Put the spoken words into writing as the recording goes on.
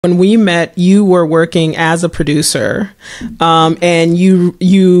When we met, you were working as a producer, and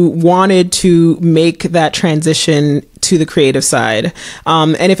you wanted to make that transition to the creative side.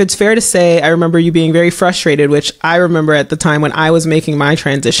 And if it's fair to say, I remember you being very frustrated, which I remember at the time when I was making my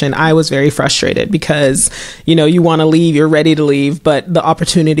transition, I was very frustrated because, you know, you want to leave, you're ready to leave, but the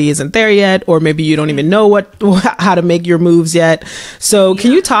opportunity isn't there yet, or maybe you don't even know how to make your moves yet. So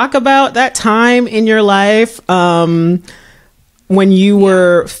can you talk about that time in your life, when you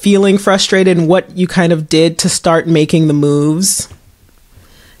were feeling frustrated, and what you kind of did to start making the moves?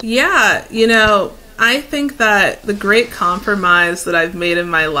 Yeah, you know, I think that the great compromise that I've made in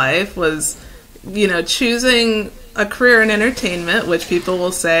my life was, you know, choosing a career in entertainment, which people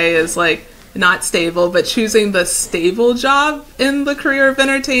will say is like not stable, but choosing the stable job in the career of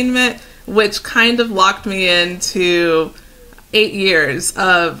entertainment, which kind of locked me into 8 years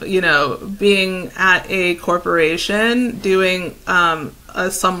of, you know, being at a corporation, doing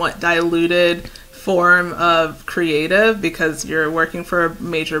a somewhat diluted form of creative because you're working for a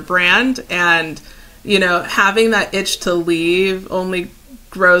major brand, and, you know, having that itch to leave only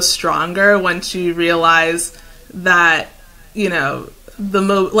grows stronger once you realize that, you know,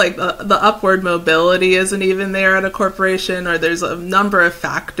 the upward mobility isn't even there at a corporation, or there's a number of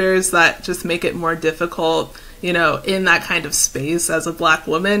factors that just make it more difficult, you know, in that kind of space as a Black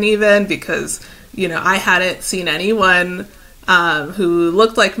woman, even because, you know, I hadn't seen anyone who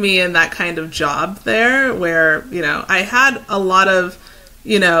looked like me in that kind of job there, where, you know, I had a lot of,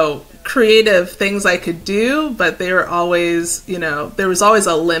 you know, creative things I could do, but they were always, you know, there was always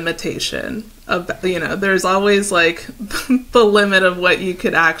a limitation of, you know, there's always like the limit of what you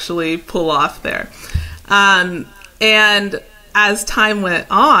could actually pull off there. And as time went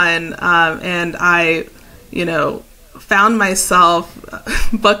on, and I, you know, found myself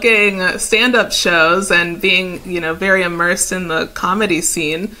booking stand-up shows and being, you know, very immersed in the comedy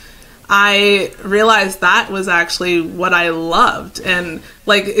scene, I realized that was actually what I loved. And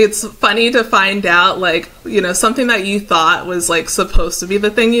like, it's funny to find out, like, you know, something that you thought was like supposed to be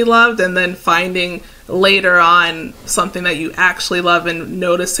the thing you loved, and then finding later on something that you actually love and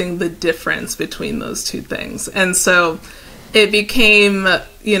noticing the difference between those two things. And so it became,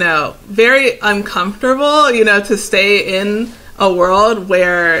 you know, very uncomfortable, you know, to stay in a world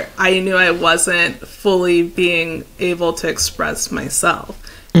where I knew I wasn't fully being able to express myself.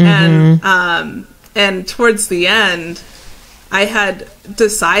 And towards the end, I had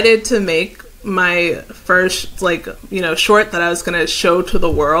decided to make my first, like, you know, short that I was going to show to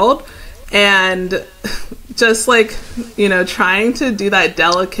the world, and just like, you know, trying to do that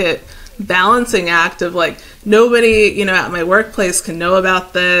delicate balancing act of like, nobody, you know, at my workplace can know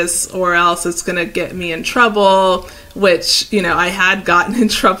about this, or else it's going to get me in trouble, which, you know, I had gotten in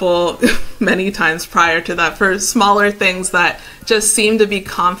trouble many times prior to that for smaller things that just seemed to be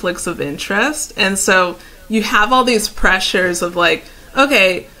conflicts of interest. And so you have all these pressures of like,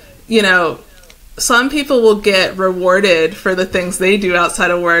 okay, you know, some people will get rewarded for the things they do outside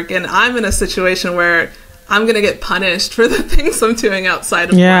of work, and I'm in a situation where I'm going to get punished for the things I'm doing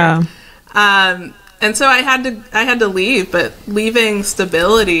outside of work. And so I had to leave, but leaving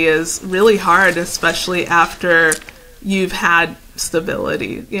stability is really hard, especially after you've had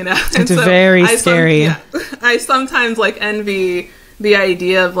stability, you know. It's very scary. I sometimes like envy the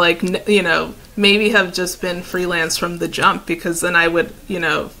idea of like, you know, maybe have just been freelance from the jump, because then I would, you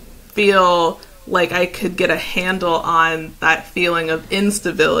know, feel like I could get a handle on that feeling of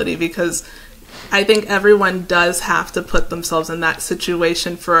instability, because I think everyone does have to put themselves in that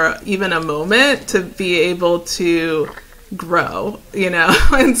situation for even a moment to be able to grow, you know.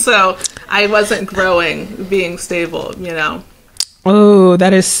 And so I wasn't growing being stable, you know. Oh,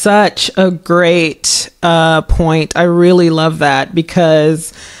 that is such a great point. I really love that,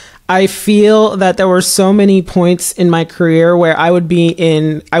 because I feel that there were so many points in my career where I would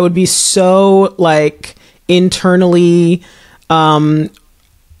be so like internally,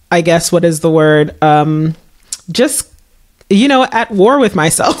 I guess, what is the word? Just, you know, at war with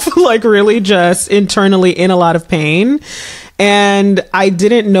myself, like really just internally in a lot of pain. And I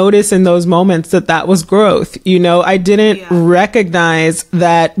didn't notice in those moments that that was growth. You know, I didn't recognize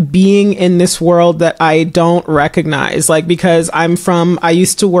that being in this world that I don't recognize, like, because I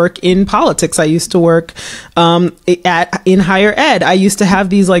used to work in politics. I used to work in higher ed. I used to have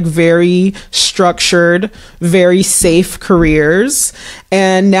these like very structured, very safe careers.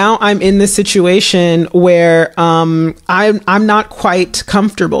 And now I'm in this situation where I'm not quite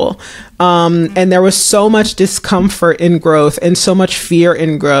comfortable. And there was so much discomfort in growth and so much fear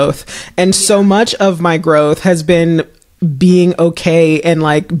in growth. And so much of my growth has been being okay and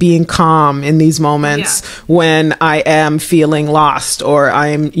like being calm in these moments when I am feeling lost, or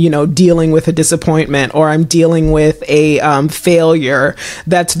I'm, you know, dealing with a disappointment, or I'm dealing with a failure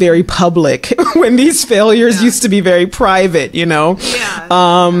that's very public when these failures used to be very private, you know?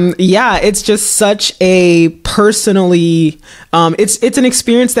 It's just such a personally, it's an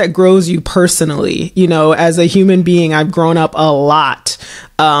experience that grows you personally. You know, as a human being, I've grown up a lot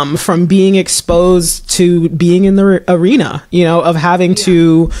from being exposed to being in the arena, you know, of having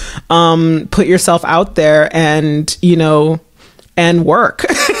to put yourself out there and, you know, and work.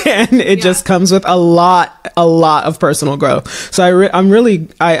 And it just comes with a lot of personal growth. So I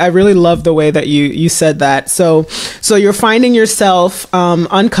really love the way that you said that. So you're finding yourself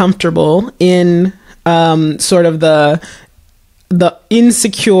uncomfortable in sort of the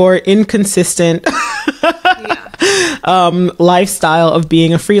insecure, inconsistent lifestyle of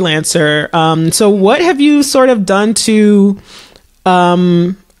being a freelancer. So what have you sort of done to,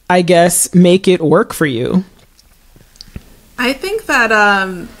 I guess, make it work for you? I think that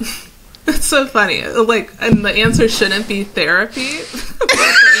it's so funny. Like, and the answer shouldn't be therapy.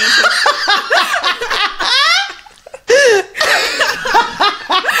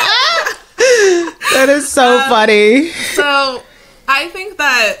 That is so funny. So I think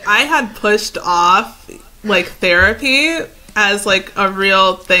that I had pushed off like therapy as like a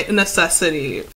real necessity